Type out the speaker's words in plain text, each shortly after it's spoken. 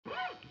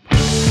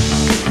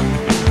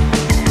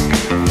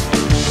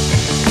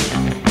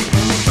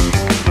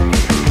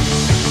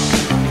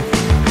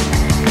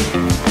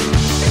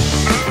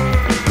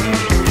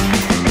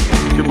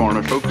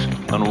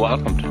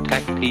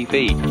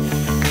TV.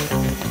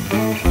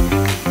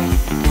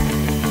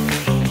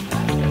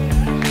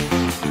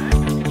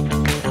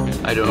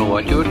 I don't know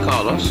what you would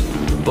call us,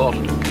 but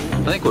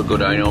I think we'll go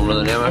down under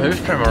the name of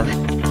hoof trimmers.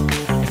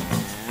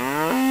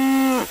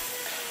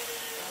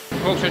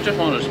 Folks, I just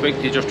wanted to speak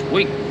to you just a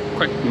quick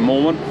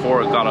moment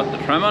before I got at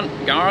the trimming.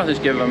 Gareth has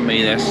given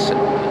me this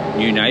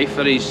new knife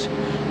that he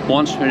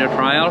wants me to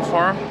trial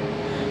for.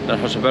 That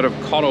has a bit of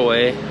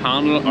cutaway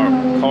handle or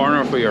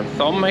corner for your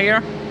thumb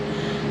here,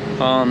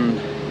 and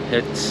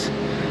it's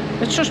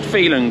just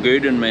feeling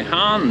good in my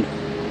hand.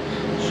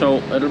 So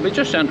it'll be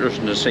just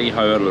interesting to see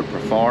how it'll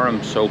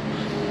perform. So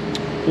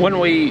when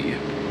we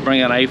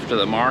bring a knife to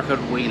the market,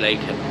 we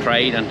like it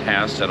tried and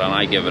tested, and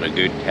I give it a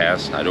good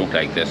test. I don't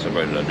like this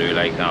about it, I do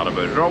like that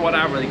about it, or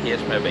whatever the case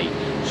may be.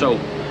 So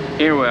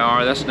here we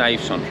are, this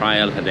knife's on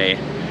trial today,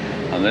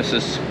 and this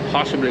is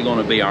possibly going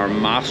to be our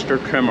master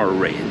trimmer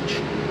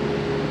range.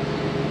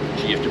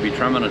 She used to be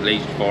trimming at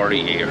least 40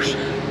 years.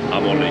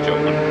 I'm only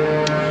joking.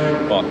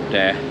 But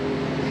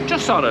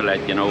just thought I'd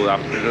let you know that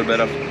little bit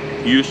of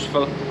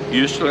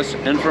useless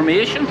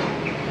information.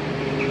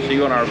 See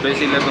what our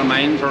busy little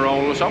minds are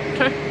always up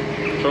to.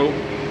 So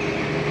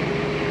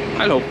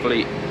I'll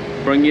hopefully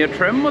bring you a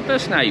trim with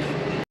this knife.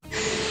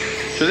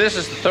 So this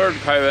is the third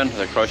cow into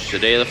the crush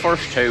today. The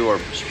first two were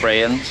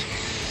sprains,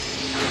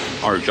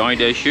 or joint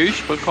issues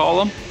we'll call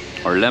them,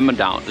 or limb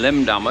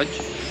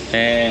damage.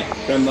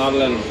 Trim that a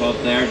little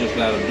foot there, just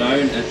let it down.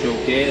 It's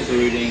okay, it's a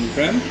routine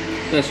trim.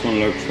 This one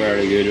looks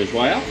very good as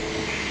well.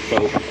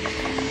 So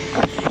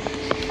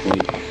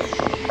we'll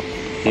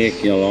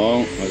take you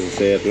along. As I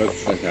say, it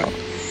looks like a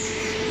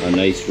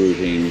nice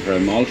routine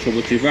trim also,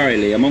 which is very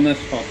lame on this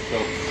foot. So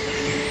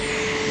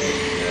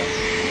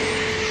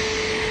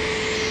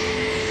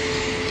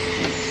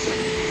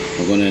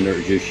I'm going to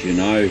introduce you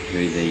now to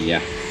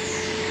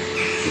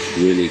this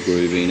really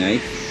groovy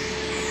knife.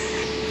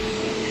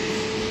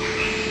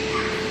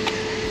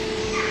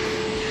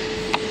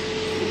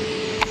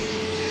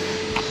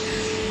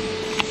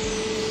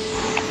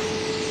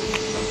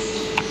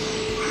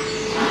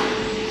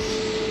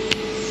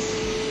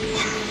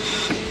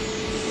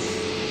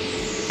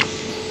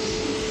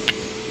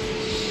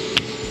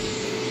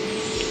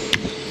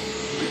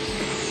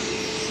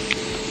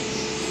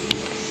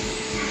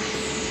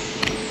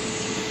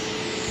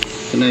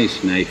 It's a nice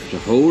knife to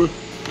hold,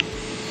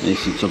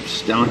 nice and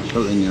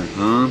substantial in your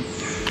hand.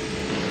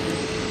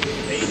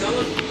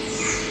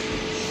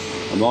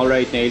 I'm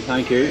alright, Neil,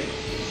 thank you.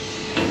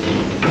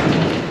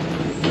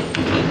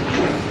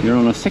 You're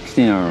on a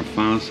 16-hour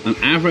fast, and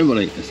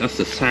everybody, that's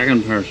the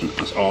second person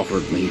has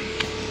offered me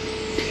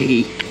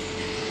tea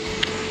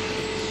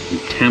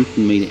and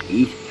tempting me to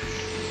eat.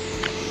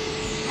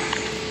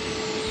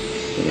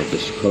 Bit of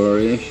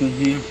discoloration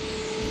here.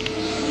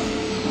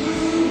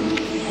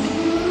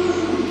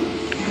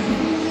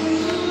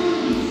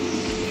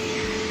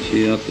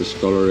 See that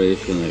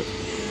discoloration as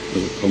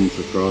it comes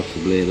across the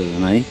blade of the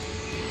knife.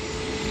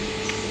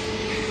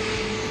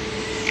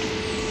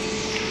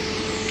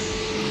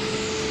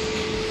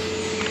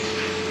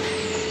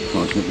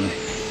 Possibly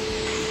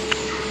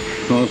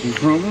causing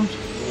problems.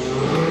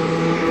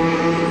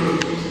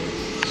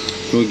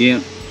 So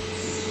again,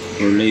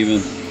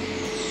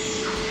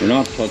 we're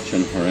not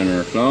touching her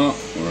inner claw,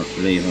 we're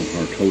leaving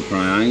her toe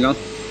triangle.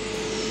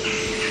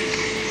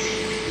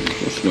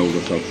 Just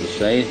notice up the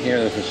side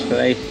here, there's a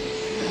slight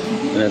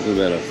little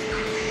bit of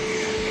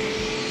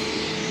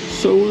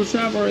sole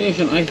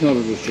separation. I thought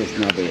it was just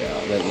maybe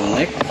a little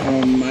nick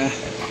from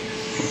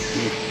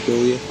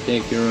show you,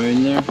 take you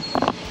around there.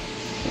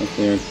 That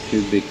there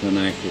should be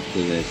connected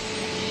to this.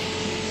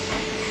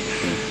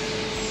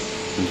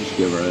 So, just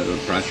give her a little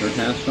pressure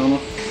test on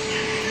it.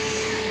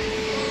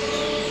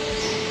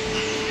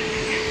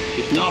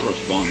 She's not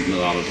responding to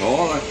that at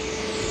all.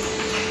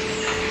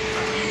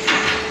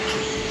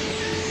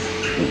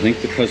 I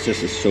think because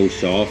this is so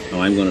soft,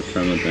 now I'm going to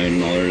trim it down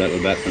another little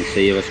bit and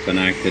see if it's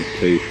connected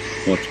to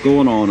what's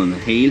going on in the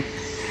heel.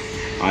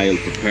 I'll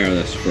prepare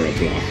this for a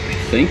block, I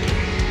think.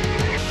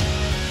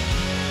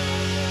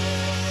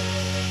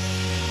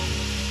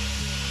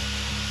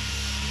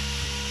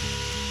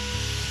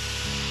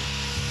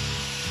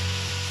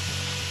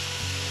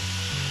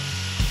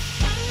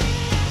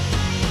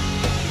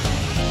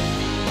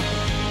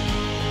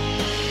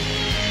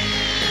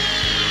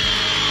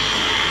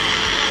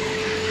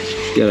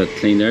 Get it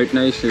cleaned out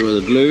nicely with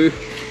the glue.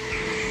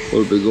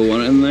 Will be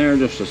going in there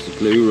just as the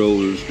glue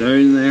rolls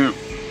down there.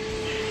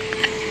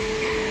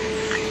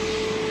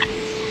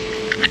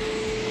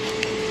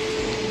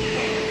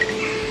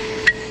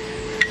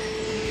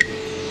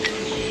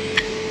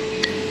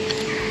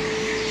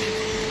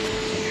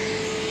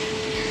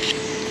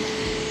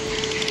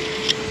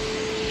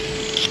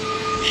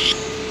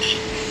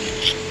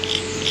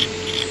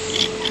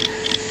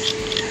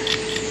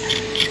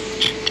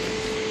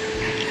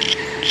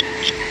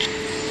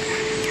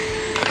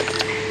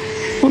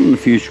 Putting a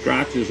few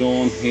scratches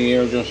on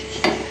here, just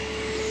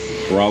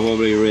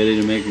probably ready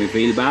to make me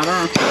feel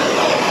better.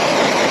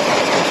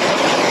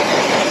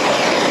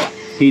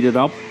 Heat it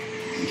up,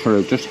 sort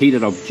of just heat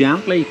it up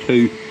gently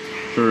to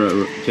sort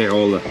of take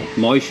all the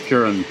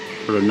moisture and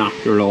sort of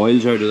natural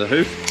oils out of the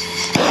hoof.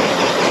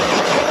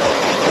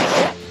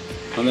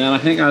 And then I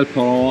think I'll put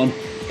on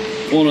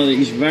one of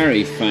these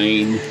very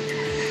fine,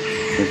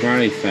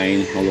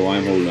 although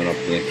I'm holding it up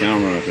to the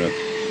camera,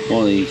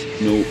 one of these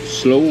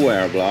slow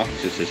wear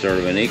blocks. It's a sort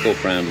of an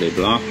eco-friendly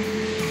block,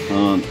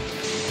 and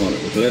got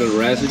it with a little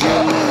residue.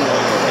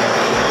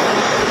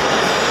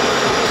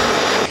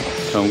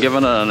 So I'm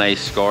giving it a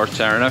nice scorch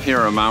there, and if you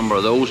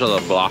remember, those are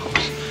the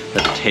blocks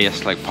that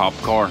taste like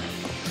popcorn.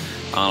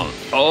 And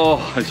oh,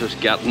 I'm just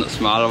getting the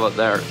smell of it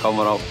there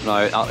coming up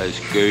now. That is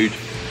good.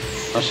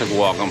 That's like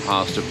walking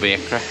past a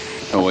bakery.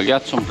 So we'll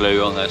get some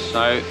glue on this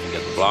now, and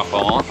get the block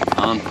on,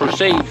 and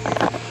proceed.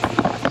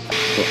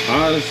 So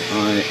as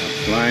I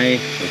apply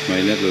with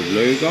my little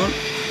glue gun,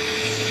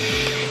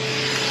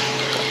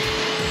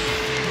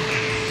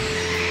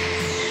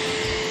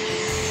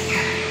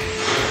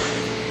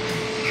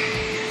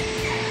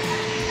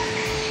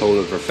 hold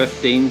it for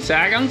 15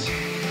 seconds,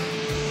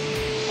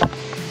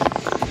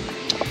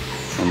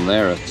 and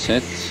there it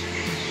sits.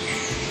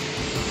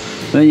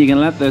 Then you can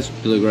let this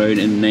to the ground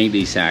in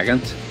 90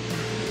 seconds.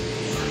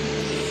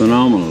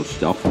 Phenomenal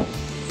stuff.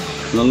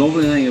 And the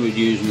lovely thing about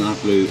using that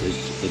glue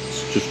is it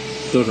just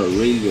does a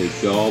really good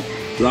job.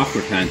 Block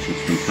retention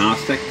is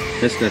fantastic.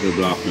 This little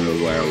block now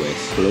will wear away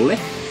slowly,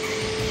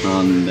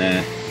 and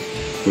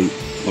we'll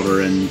put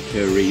her in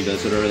to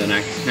revisit her the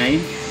next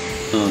time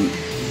and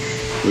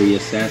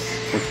reassess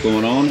what's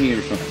going on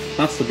here. So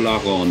that's the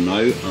block on now,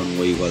 and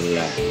we will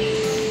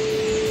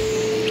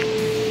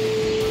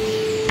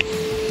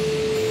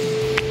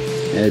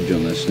edge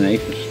on this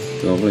knife.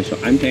 It's lovely. So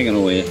I'm taking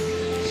away the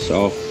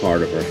soft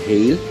part of her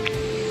heel.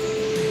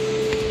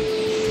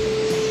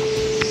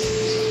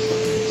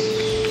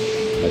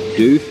 I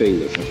do feel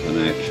there's a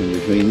connection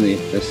between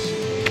this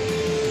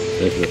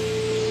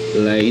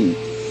line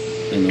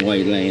and the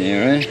white line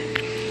area.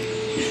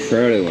 It's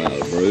fairly well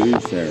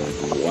bruised there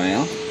as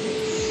well.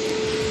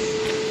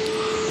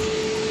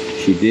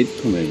 She did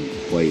come in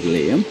quite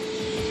lame.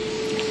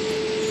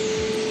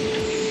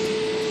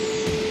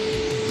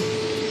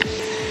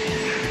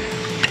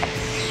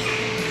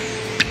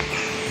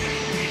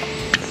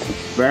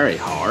 It's very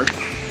hard.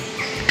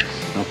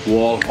 That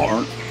wall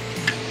horn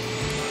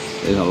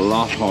is a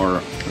lot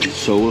harder than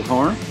sole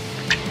horn.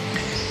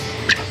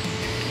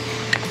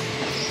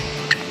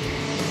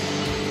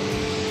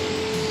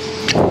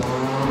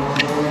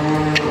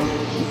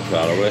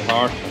 Incredibly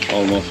hard. It's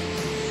almost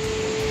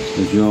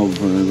the job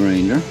for the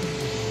grinder.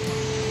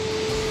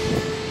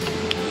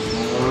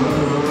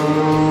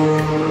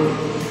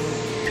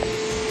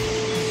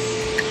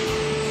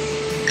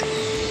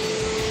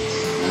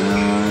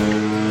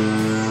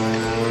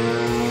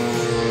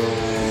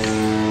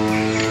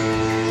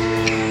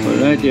 We'll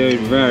let you out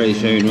very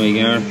soon, we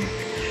girl.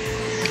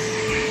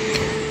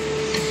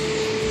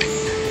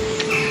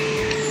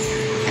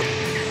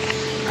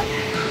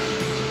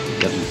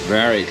 Getting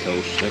very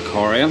close to the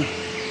corium.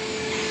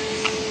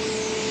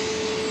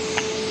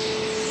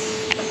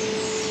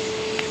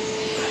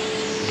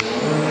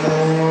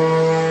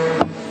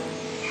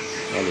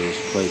 That is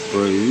quite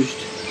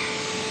bruised.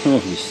 I don't know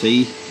if you see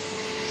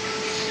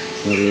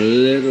that a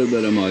little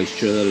bit of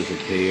moisture that has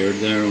appeared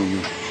there on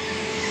the...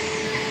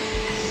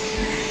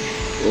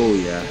 Oh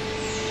yeah,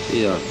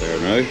 see that there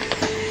now?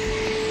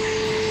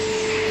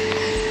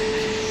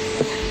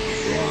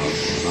 Wow,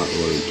 that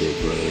will take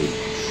really...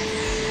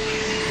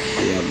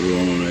 See that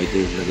running out,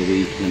 there's like a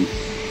wee thing.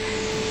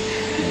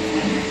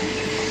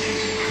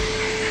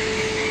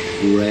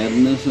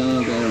 Redness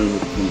on it there, and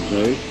it comes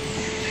out.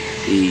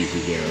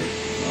 Easy girl.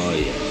 Oh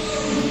yes.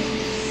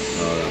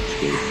 Oh, that's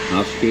good.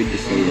 That's good to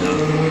see that.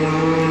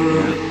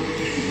 Yeah,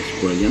 that's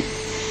brilliant.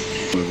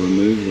 We'll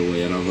remove the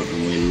weight of it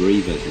and we'll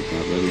revisit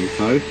that little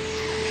cow.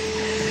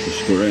 Just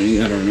screwing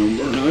at our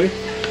number now.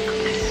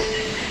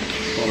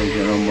 What is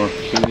your number?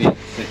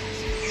 286.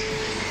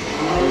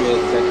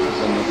 286 is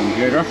on the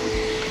computer.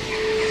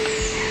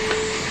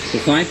 So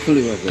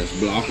thankfully with this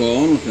block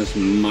on, with this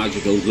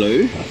magical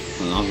glue,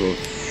 and that will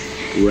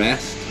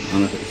rest,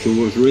 and so it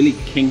was really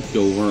kinked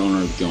over on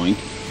our joint.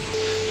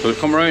 So we've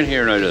come around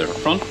here now to the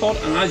front foot,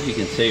 and as you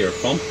can see, our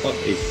front foot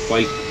is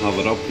quite, have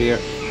it up here,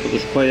 but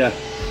there's quite a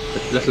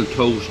little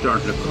toe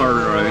starting to curl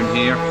around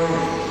here.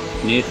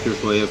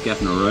 Nature's way of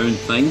getting around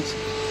things,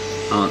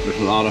 and there's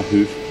a lot of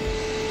hoof.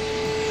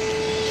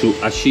 So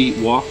as she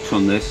walks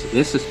on this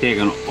is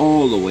taking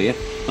all the weight,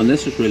 and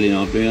this is really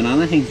not doing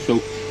anything. So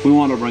we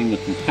want to bring the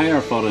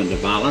entire foot into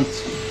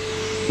balance.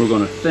 We're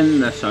going to thin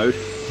this out,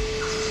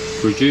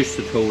 reduce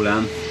the toe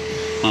length,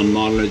 and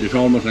model it. There's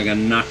almost like a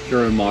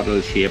natural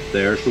model shape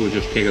there, so we'll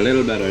just take a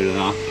little bit out of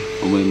that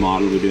and we'll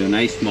model. We'll do a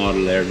nice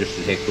model there just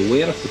to take the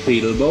weight off the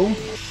pedal bone.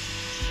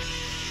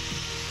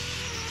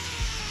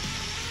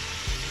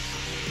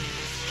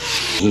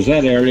 As I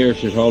said earlier,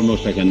 it's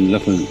almost like a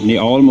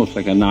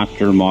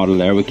natural model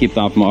there. We keep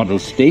that model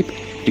steep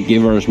to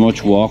give her as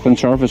much walking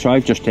surface. So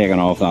I've just taken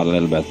off that a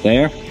little bit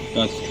there.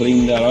 That's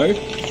cleaned that out,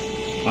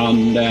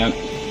 and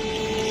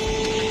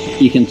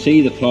you can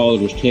see the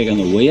cloth was taking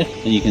the weight,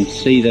 and you can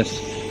see this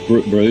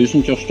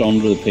bruising just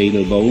under the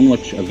pedal bone,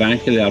 which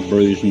eventually that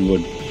bruising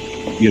would,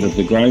 you'd have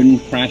the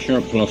ground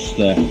pressure plus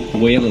the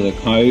weight of the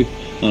cow,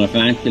 and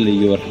eventually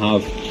you would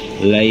have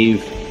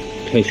live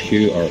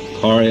tissue or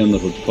corium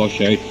that would push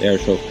out there.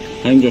 So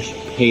I'm just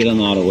peeling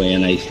that away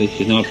nicely.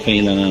 She's not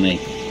feeling any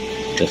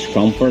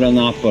discomfort in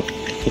that, but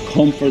the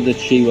comfort that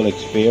she will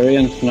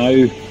experience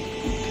now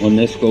when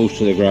this goes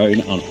to the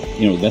ground, and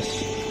you know,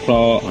 this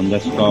claw and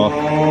this claw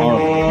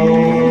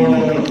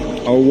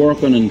are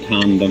working in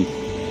tandem,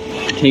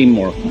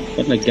 teamwork, a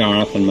bit like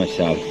Gareth and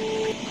myself.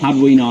 Had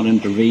we not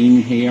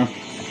intervened here,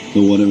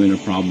 there would have been a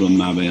problem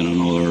maybe in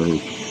another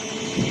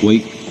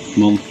week,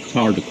 month, it's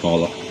hard to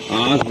call it.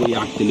 As we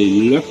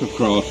actually look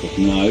across it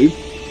now,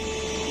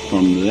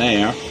 from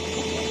there,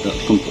 the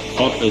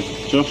foot is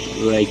just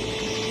like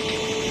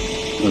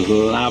as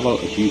level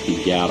as you can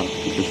get it.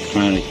 I'm just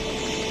trying to,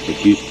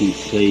 if you can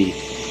see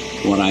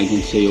what I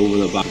can see over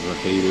the back of her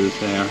feeders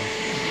there.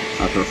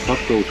 As her foot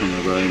goes on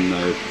the ground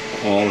now,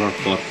 all her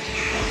foot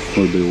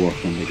will be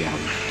working together.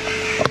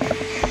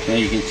 Now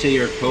you can see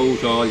her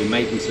toes all, you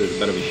mightn't see there's a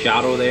bit of a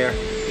shadow there,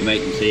 you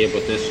mightn't see it,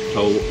 but this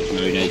toe is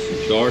now nice and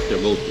short.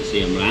 They're both the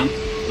same length,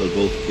 they'll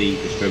both be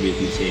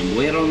distributing the same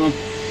weight on them.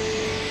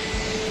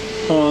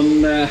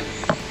 And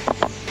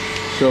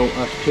so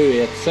that's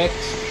 286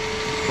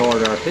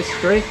 toward our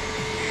history.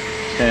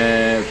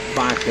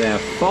 Back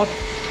left foot,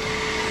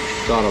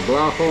 got a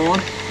block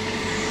on,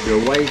 your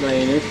white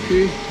line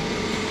issue,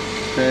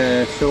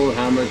 sole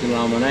hemorrhage and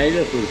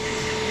laminitis was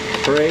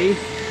 3.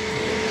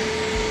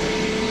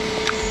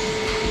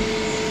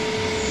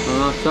 And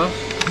that's us.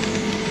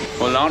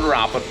 We'll not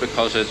wrap it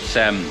because it's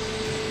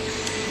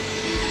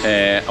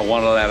I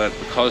want to let it,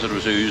 because it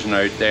was oozing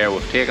out there,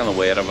 we've taken the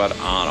weight of it,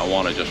 and I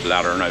want to just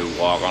let her now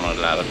walk on it,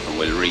 let it, and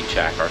we'll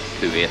recheck her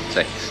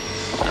 286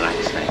 the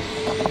next time.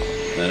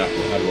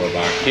 Then we're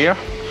back here,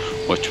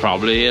 which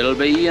probably it'll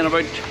be in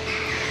about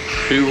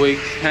 2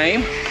 weeks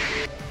time.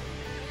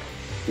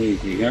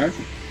 Easy here.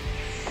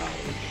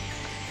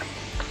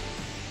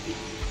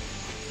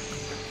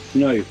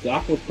 Now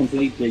that was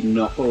completely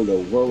knuckled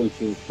over when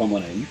she was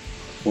coming in,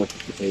 which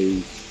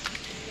is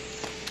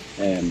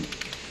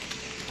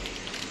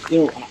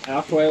you know,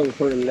 that's why I was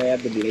sort of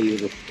led to believe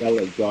it was still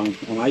a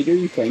joint, and I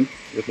do think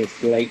there's a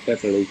slight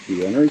bit of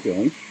issue in her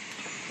joint,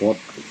 but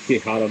she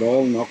had it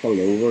all knuckled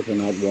over to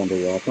not want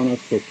to walk on it.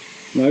 So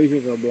now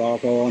she's her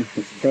block on,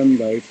 it's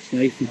trimmed out, it's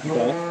nice and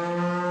soft.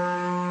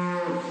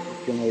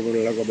 Just going over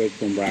to look about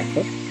some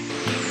breakfast.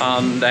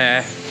 And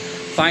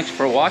thanks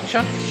for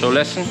watching. So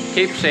listen,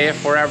 keep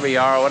safe wherever you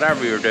are,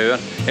 whatever you're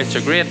doing. It's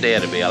a great day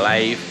to be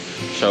alive.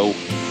 So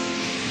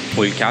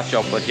we'll catch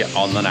up with you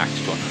on the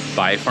next one.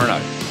 Bye for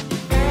now.